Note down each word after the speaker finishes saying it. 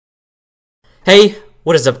Hey,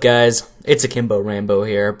 what is up guys? It's Akimbo Rambo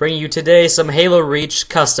here, bringing you today some Halo Reach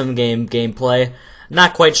custom game gameplay.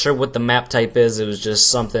 Not quite sure what the map type is, it was just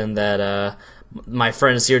something that my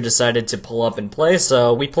friends here decided to pull up and play,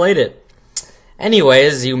 so we played it.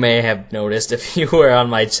 Anyways, you may have noticed if you were on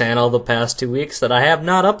my channel the past 2 weeks that I have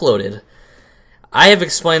not uploaded. I have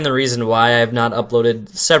explained the reason why I have not uploaded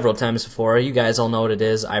several times before. You guys all know what it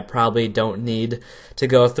is. I probably don't need to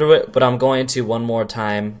go through it, but I'm going to one more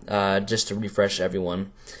time just to refresh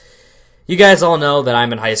everyone. You guys all know that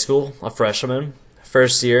I'm in high school, a freshman,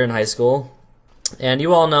 first year in high school, and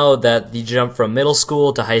you all know that the jump from middle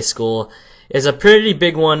school to high school is a pretty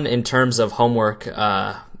big one in terms of homework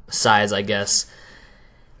size, I guess.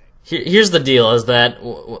 Here's the deal, is that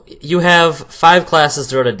you have 5 classes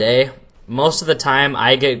throughout a day. Most of the time,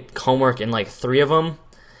 I get homework in like 3 of them,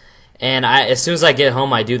 and as soon as I get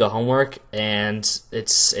home, I do the homework, and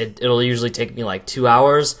it'll usually take me like 2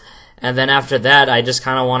 hours, and then after that, I just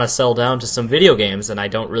kind of want to settle down to some video games, and I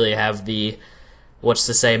don't really have the,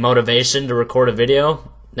 motivation to record a video.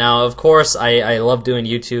 Now, of course, I love doing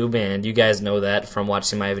YouTube, and you guys know that from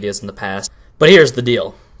watching my videos in the past, but here's the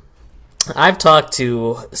deal. I've talked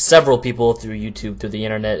to several people through YouTube, through the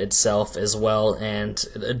internet itself as well, and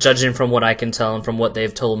judging from what I can tell and from what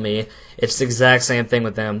they've told me, it's the exact same thing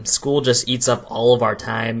with them. School just eats up all of our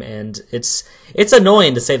time, and it's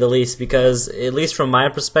annoying to say the least, because at least from my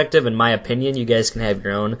perspective and my opinion, you guys can have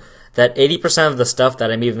your own, that 80% of the stuff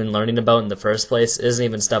that I'm even learning about in the first place isn't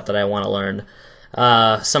even stuff that I want to learn.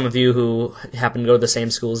 Some of you who happen to go to the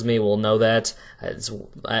same school as me will know that.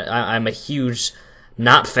 I'm a huge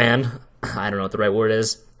not fan. I don't know what the right word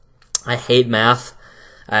is. I hate math.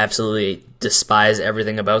 I absolutely despise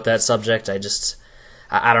everything about that subject. I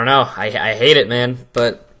don't know. I hate it, man.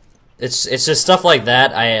 But it's just stuff like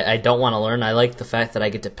that I don't want to learn. I like the fact that I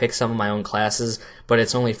get to pick some of my own classes, but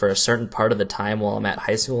it's only for a certain part of the time while I'm at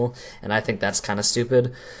high school, and I think that's kind of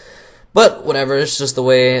stupid. But whatever, it's just the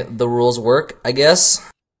way the rules work, I guess.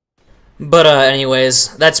 But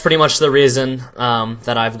anyways, that's pretty much the reason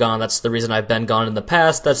that I've gone. That's the reason I've been gone in the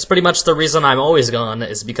past. That's pretty much the reason I'm always gone,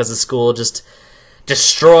 is because the school just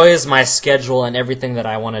destroys my schedule and everything that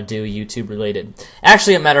I want to do YouTube related.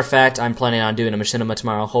 Actually, a matter of fact, I'm planning on doing a machinima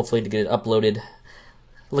tomorrow, hopefully to get it uploaded.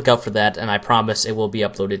 Look out for that, and I promise it will be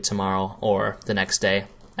uploaded tomorrow or the next day.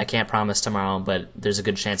 I can't promise tomorrow, but there's a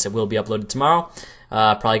good chance it will be uploaded tomorrow.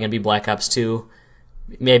 Probably going to be Black Ops 2.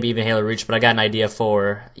 Maybe even Halo Reach, but I got an idea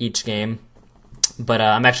for each game. But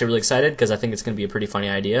I'm actually really excited because I think it's going to be a pretty funny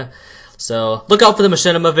idea. So look out for the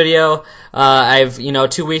machinima video.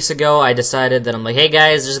 2 weeks ago I decided that I'm like, hey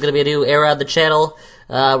guys, there's going to be a new era of the channel.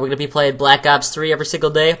 We're going to be playing Black Ops 3 every single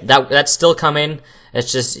day. That's still coming.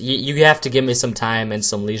 It's just you have to give me some time and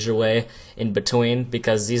some leisure way in between,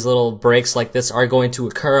 because these little breaks like this are going to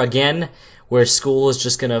occur again, where school is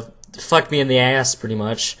just going to fuck me in the ass pretty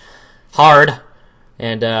much hard.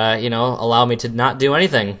 And, allow me to not do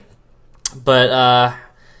anything. But,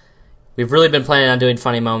 we've really been planning on doing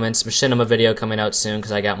funny moments. Machinima video coming out soon,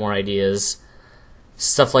 because I got more ideas.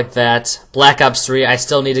 Stuff like that. Black Ops 3, I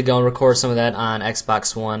still need to go and record some of that on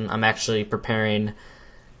Xbox One. I'm actually preparing,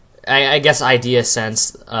 I guess, idea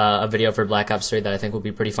sense, a video for Black Ops 3 that I think will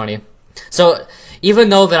be pretty funny. So, even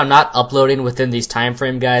though that I'm not uploading within these time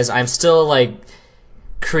frame, guys, I'm still,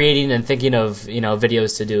 creating and thinking of,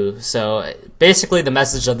 videos to do. So basically the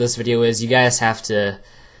message of this video is you guys have to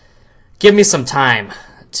give me some time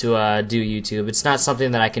to do YouTube. It's not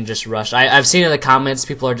something that I can just rush. I've seen in the comments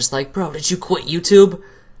people are just like, bro, did you quit YouTube?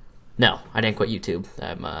 No, I didn't quit YouTube.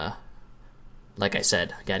 I'm like I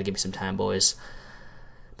said, gotta give me some time, boys.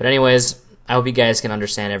 But anyways, I hope you guys can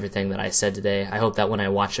understand everything that I said today. I hope that when I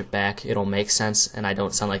watch it back it'll make sense and I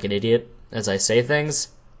don't sound like an idiot as I say things.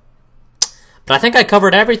 But I think I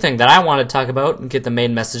covered everything that I wanted to talk about and get the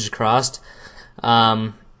main message across.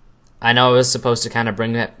 I know I was supposed to kind of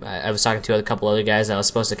bring that. I was talking to a couple other guys that I was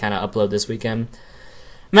supposed to kind of upload this weekend.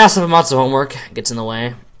 Massive amounts of homework gets in the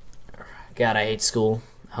way. God, I hate school.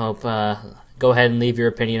 I hope, go ahead and leave your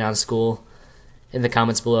opinion on school in the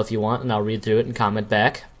comments below if you want, and I'll read through it and comment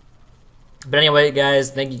back. But anyway,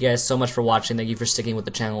 guys, thank you guys so much for watching. Thank you for sticking with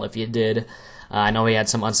the channel if you did. I know we had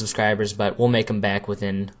some unsubscribers, but we'll make them back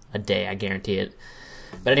within a day, I guarantee it.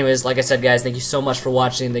 But anyways, like I said, guys, thank you so much for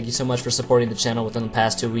watching. Thank you so much for supporting the channel within the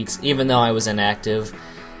past 2 weeks, even though I was inactive.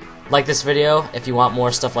 Like this video if you want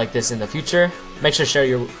more stuff like this in the future. Make sure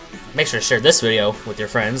to share this video with your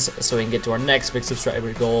friends so we can get to our next big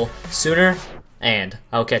subscriber goal sooner. And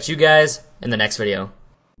I'll catch you guys in the next video.